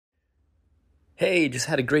Hey, just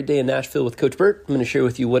had a great day in Nashville with Coach Burt. I'm going to share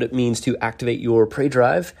with you what it means to activate your prey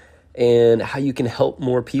drive and how you can help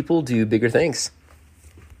more people do bigger things.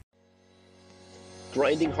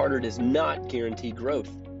 Grinding harder does not guarantee growth.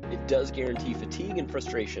 It does guarantee fatigue and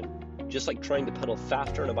frustration, just like trying to pedal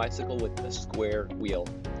faster on a bicycle with a square wheel.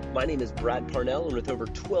 My name is Brad Parnell, and with over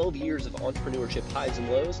 12 years of entrepreneurship highs and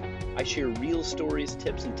lows, I share real stories,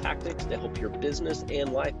 tips, and tactics to help your business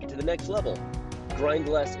and life get to the next level. Grind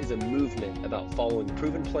Less is a movement about following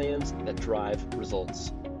proven plans that drive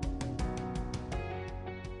results.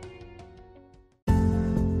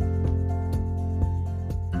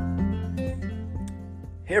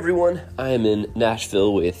 Hey everyone, I am in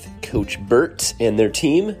Nashville with Coach Burt and their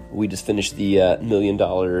team. We just finished the $1 Million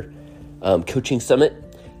Coaching Summit,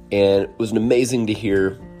 and it was amazing to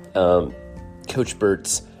hear Coach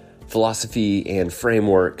Burt's philosophy and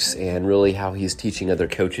frameworks and really how he's teaching other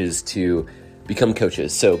coaches to become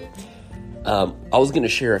coaches. So I was going to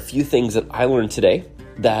share a few things that I learned today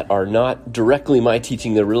that are not directly my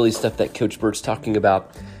teaching. They're really stuff that Coach Burt's talking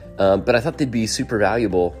about, but I thought they'd be super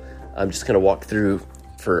valuable. I'm just going to walk through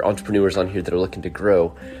for entrepreneurs on here that are looking to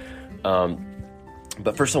grow.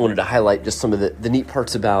 But first I wanted to highlight just some of the neat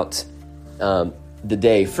parts about the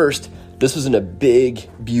day. First, this was in a big,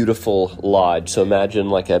 beautiful lodge. So imagine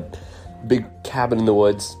like a big cabin in the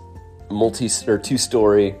woods,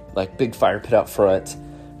 two-story, like big fire pit out front,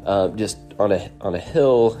 just on a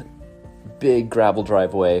hill, big gravel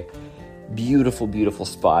driveway, beautiful, beautiful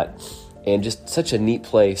spot, and just such a neat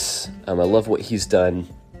place. I love what he's done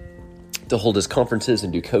to hold his conferences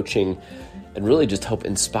and do coaching and really just help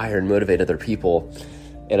inspire and motivate other people.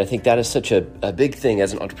 And I think that is such a big thing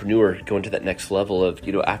as an entrepreneur, going to that next level of,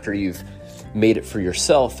 after you've made it for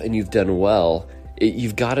yourself and you've done well,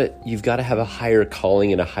 you've got to have a higher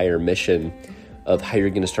calling and a higher mission of how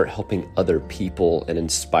you're going to start helping other people and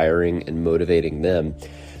inspiring and motivating them.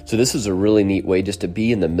 So this is a really neat way just to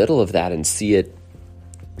be in the middle of that and see it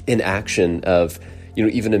in action of,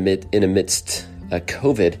 even amidst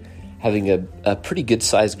COVID, having a pretty good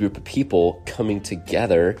sized group of people coming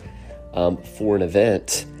together for an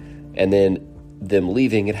event, and then them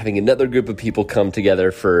leaving and having another group of people come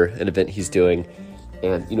together for an event he's doing.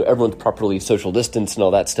 And, everyone's properly social distanced and all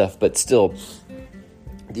that stuff, but still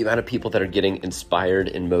the amount of people that are getting inspired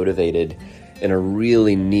and motivated in a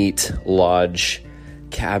really neat lodge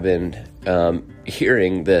cabin,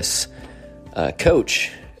 hearing this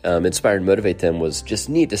coach inspire and motivate them was just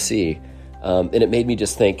neat to see. And it made me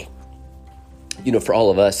just think, for all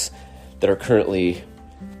of us that are currently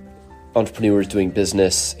entrepreneurs doing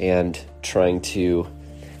business and trying to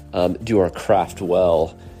do our craft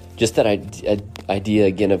well, just that idea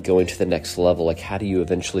again of going to the next level. Like, how do you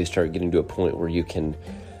eventually start getting to a point where you can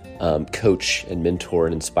coach and mentor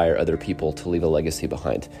and inspire other people to leave a legacy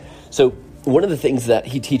behind? So one of the things that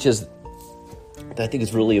he teaches that I think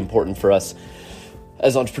is really important for us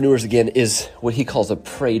as entrepreneurs, again, is what he calls a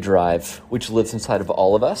prey drive, which lives inside of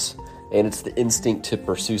all of us. And it's the instinct to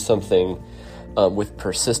pursue something with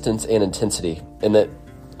persistence and intensity. And that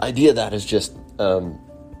idea that is just,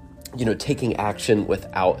 taking action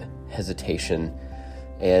without hesitation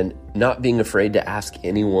and not being afraid to ask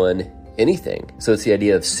anyone anything. So it's the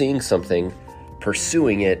idea of seeing something,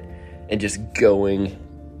 pursuing it, and just going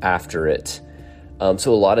after it.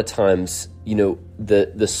 So a lot of times,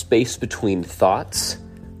 the space between thoughts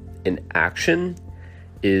and action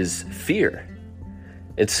is fear.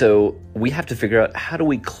 And so we have to figure out, how do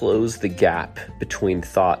we close the gap between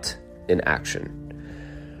thought and action,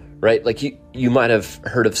 right? Like you might have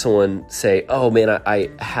heard of someone say, oh man,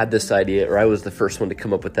 I had this idea, or I was the first one to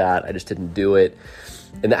come up with that, I just didn't do it.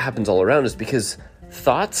 And that happens all around us because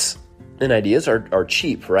thoughts and ideas are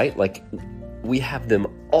cheap, right? Like we have them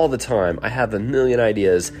all the time. I have 1 million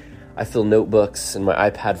ideas. I fill notebooks and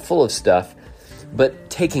my iPad full of stuff, but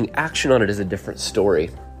taking action on it is a different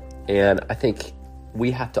story. And I think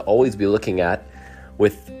we have to always be looking at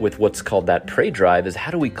with what's called that prey drive is,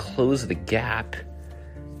 how do we close the gap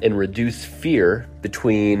and reduce fear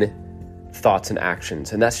between thoughts and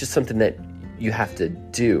actions? And that's just something that you have to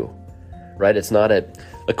do, right? It's not a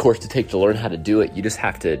course to take to learn how to do it. You just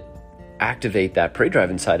have to activate that prey drive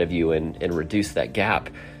inside of you and reduce that gap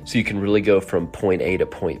so you can really go from point A to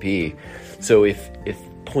point B. So if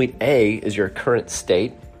point A is your current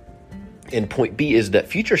state and point B is that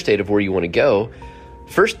future state of where you want to go,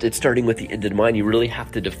 first, it's starting with the end in mind. You really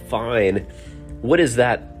have to define, what is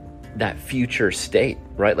that future state,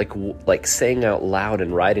 right? Like saying out loud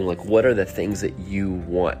and writing, like, what are the things that you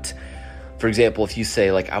want? For example, if you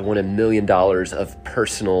say, like, I want $1 million of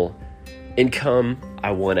personal income,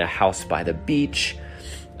 I want a house by the beach,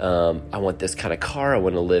 I want this kind of car. I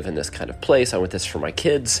want to live in this kind of place. I want this for my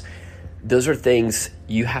kids. Those are things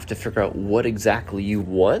you have to figure out what exactly you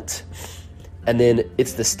want. And then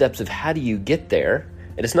it's the steps of how do you get there.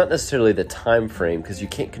 And it's not necessarily the time frame, because you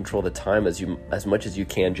can't control the time as much as you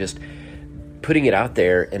can just putting it out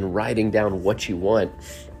there and writing down what you want,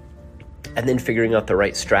 and then figuring out the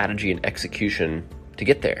right strategy and execution to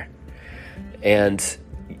get there. And,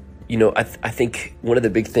 I think one of the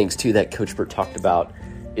big things too that Coach Burt talked about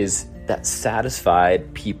is that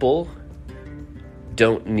satisfied people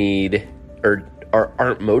don't need or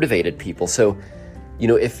aren't motivated people. So,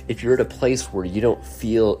 if you're at a place where you don't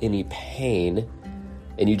feel any pain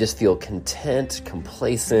and you just feel content,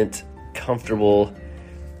 complacent, comfortable,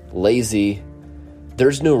 lazy,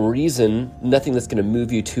 there's no reason, nothing that's going to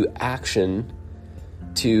move you to action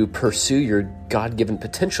to pursue your God-given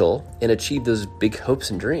potential and achieve those big hopes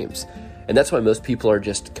and dreams. And that's why most people are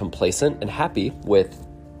just complacent and happy with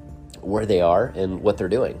where they are and what they're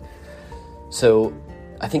doing. So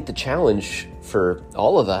I think the challenge for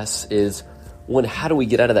all of us is, one, how do we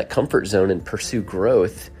get out of that comfort zone and pursue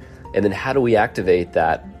growth? And then how do we activate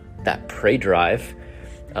that prey drive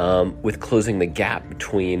with closing the gap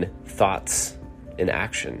between thoughts and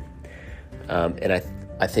action? And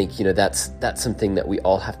I think, that's something that we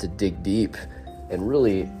all have to dig deep and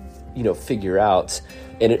really, figure out.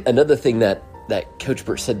 And another thing that Coach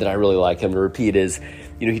Burt said that I really like, I'm going to repeat, is,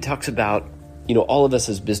 he talks about, all of us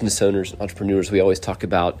as business owners and entrepreneurs, we always talk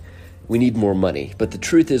about we need more money. But the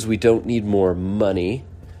truth is we don't need more money.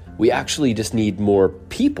 We actually just need more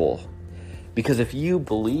people. Because if you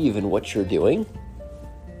believe in what you're doing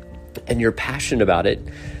and you're passionate about it,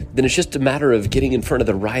 then it's just a matter of getting in front of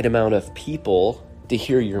the right amount of people to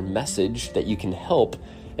hear your message that you can help.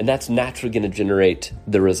 And that's naturally going to generate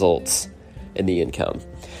the results and the income.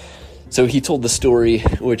 So he told the story,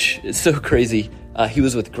 which is so crazy. He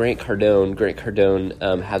was with Grant Cardone. Grant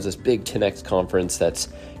Cardone has this big 10X conference that's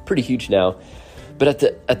pretty huge now. But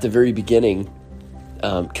at the very beginning,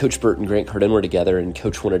 Coach Burt and Grant Cardone were together, and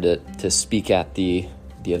Coach wanted to speak at the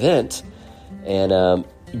event. And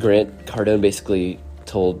Grant Cardone basically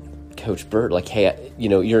told Coach Burt, like, hey,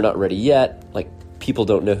 you're not ready yet. Like, people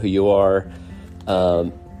don't know who you are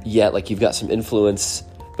yet. Like, you've got some influence,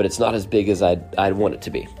 but it's not as big as I'd want it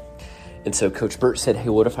to be. And so Coach Burt said, hey,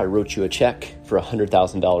 what if I wrote you a check for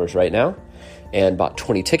 $100,000 right now and bought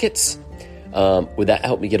 20 tickets? Would that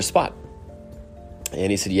help me get a spot?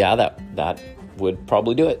 And he said, yeah, that would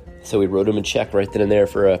probably do it. So we wrote him a check right then and there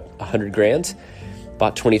for $100,000,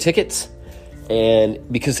 bought 20 tickets. And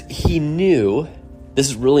because he knew, this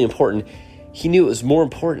is really important, he knew it was more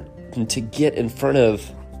important to get in front of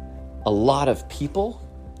a lot of people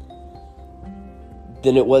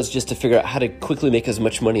than it was just to figure out how to quickly make as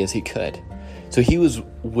much money as he could. So he was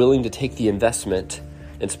willing to take the investment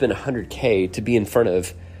and spend $100K to be in front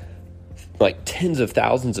of like tens of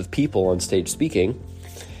thousands of people on stage speaking.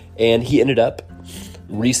 And he ended up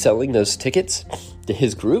reselling those tickets to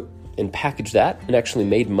his group and packaged that and actually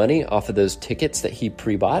made money off of those tickets that he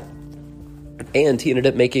pre-bought. And he ended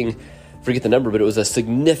up making, forget the number, but it was a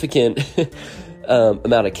significant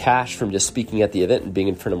amount of cash from just speaking at the event and being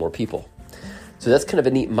in front of more people. So that's kind of a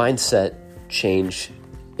neat mindset change,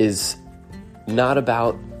 is not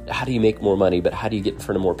about how do you make more money, but how do you get in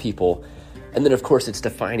front of more people? And then, of course, it's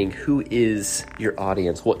defining who is your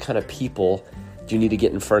audience. What kind of people do you need to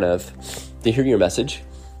get in front of to hear your message,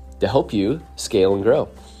 to help you scale and grow?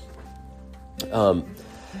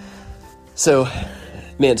 So,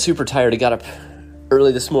 man, super tired. I got up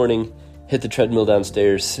early this morning, hit the treadmill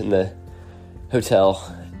downstairs in the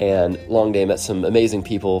hotel, and long day. Met some amazing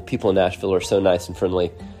people. People in Nashville are so nice and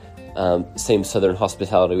friendly. Same Southern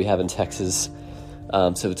hospitality we have in Texas.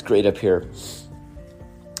 So it's great up here.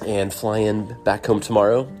 And flying back home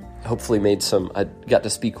tomorrow. Hopefully I got to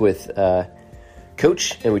speak with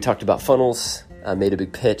Coach, and we talked about funnels. Made a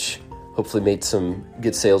big pitch. Hopefully made some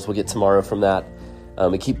good sales we'll get tomorrow from that.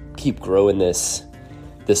 And keep growing this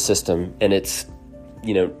system. And it's,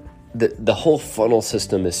 the whole funnel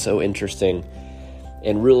system is so interesting.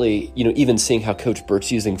 And really, even seeing how Coach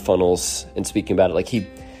Burt's using funnels and speaking about it, like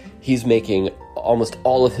he's making almost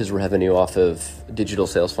all of his revenue off of digital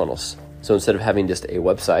sales funnels. So instead of having just a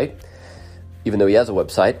website, even though he has a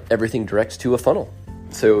website, everything directs to a funnel.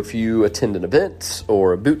 So if you attend an event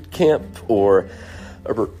or a boot camp or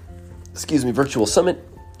virtual summit,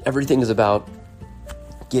 everything is about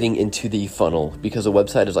getting into the funnel, because a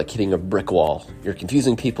website is like hitting a brick wall. You're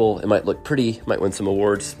confusing people. It might look pretty, might win some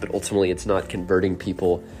awards, but ultimately it's not converting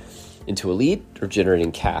people into a lead or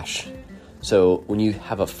generating cash. So when you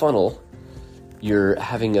have a funnel, you're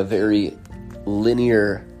having a very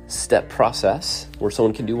linear step process where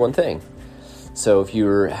someone can do one thing. So if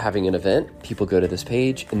you're having an event, people go to this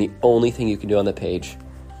page, and the only thing you can do on the page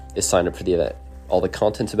is sign up for the event. All the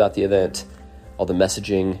content's about the event, all the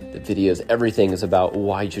messaging, the videos, everything is about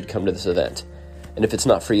why you should come to this event. And if it's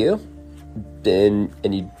not for you, then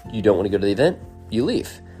and you don't want to go to the event, you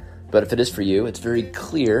leave. But if it is for you, it's very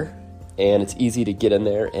clear and it's easy to get in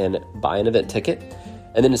there and buy an event ticket.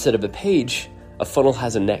 And then instead of a page, a funnel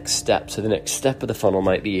has a next step. So the next step of the funnel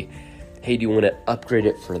might be, hey, do you want to upgrade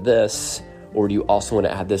it for this? Or do you also want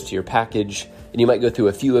to add this to your package? And you might go through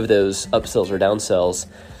a few of those upsells or downsells,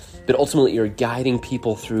 but ultimately you're guiding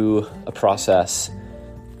people through a process.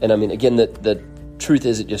 And I mean, again, the truth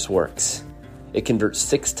is it just works. It converts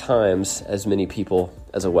 6 times as many people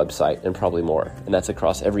as a website and probably more. And that's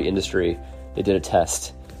across every industry. They did a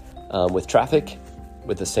test with traffic,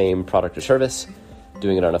 with the same product or service,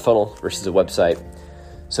 doing it on a funnel versus a website.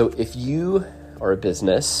 So if you are a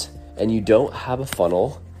business and you don't have a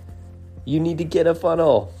funnel, you need to get a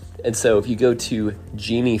funnel. And so if you go to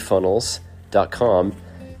geniefunnels.com,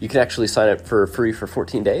 you can actually sign up for free for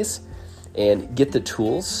 14 days and get the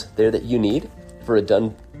tools there that you need for a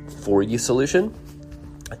done for you solution.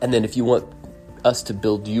 And then if you want us to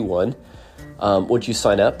build you one, once you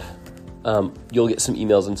sign up, you'll get some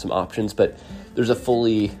emails and some options, but there's a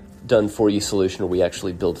fully done for you solution where we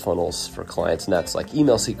actually build funnels for clients, and that's like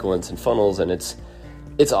email sequence and funnels, and it's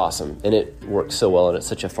awesome, and it works so well, and it's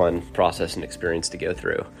such a fun process and experience to go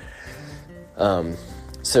through.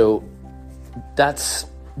 So that's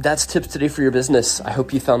tips today for your business. I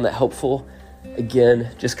hope you found that helpful.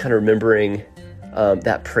 Again, just kind of remembering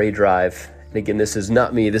that pray drive. And again, this is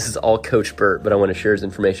not me. This is all Coach Burt, but I want to share his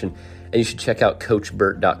information. And you should check out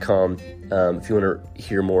coachburt.com if you want to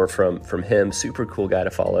hear more from him. Super cool guy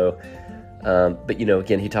to follow. But,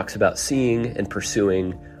 again, he talks about seeing and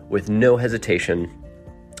pursuing with no hesitation,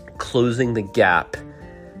 closing the gap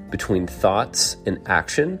between thoughts and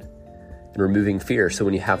action, and removing fear. So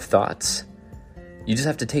when you have thoughts, you just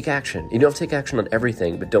have to take action. You don't have to take action on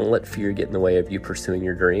everything, but don't let fear get in the way of you pursuing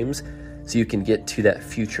your dreams so you can get to that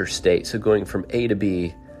future state. So going from A to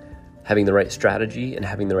B, having the right strategy and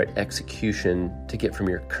having the right execution to get from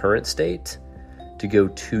your current state to go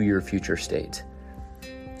to your future state.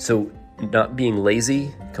 So not being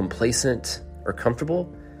lazy, complacent, or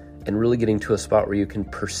comfortable, and really getting to a spot where you can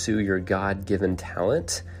pursue your God-given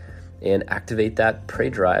talent and activate that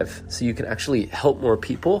pray drive so you can actually help more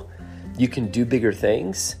people. You can do bigger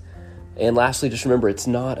things. And lastly, just remember, it's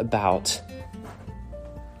not about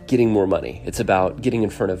getting more money. It's about getting in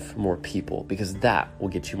front of more people, because that will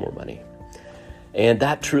get you more money. And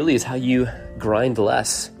that truly is how you grind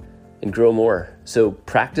less and grow more. So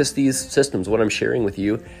practice these systems. What I'm sharing with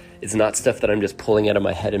you is not stuff that I'm just pulling out of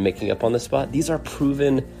my head and making up on the spot. These are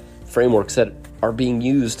proven frameworks that are being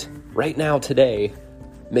used right now today,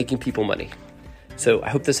 making people money. So I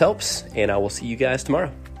hope this helps, and I will see you guys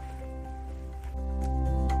tomorrow.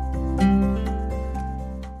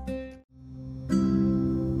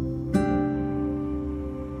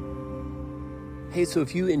 Hey, so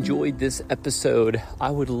if you enjoyed this episode,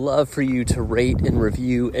 I would love for you to rate and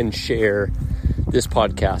review and share this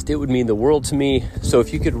podcast. It would mean the world to me. So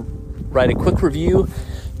if you could write a quick review,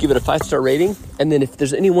 give it a 5-star rating, and then if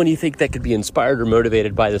there's anyone you think that could be inspired or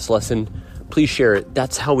motivated by this lesson, please share it.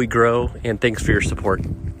 That's how we grow, and thanks for your support.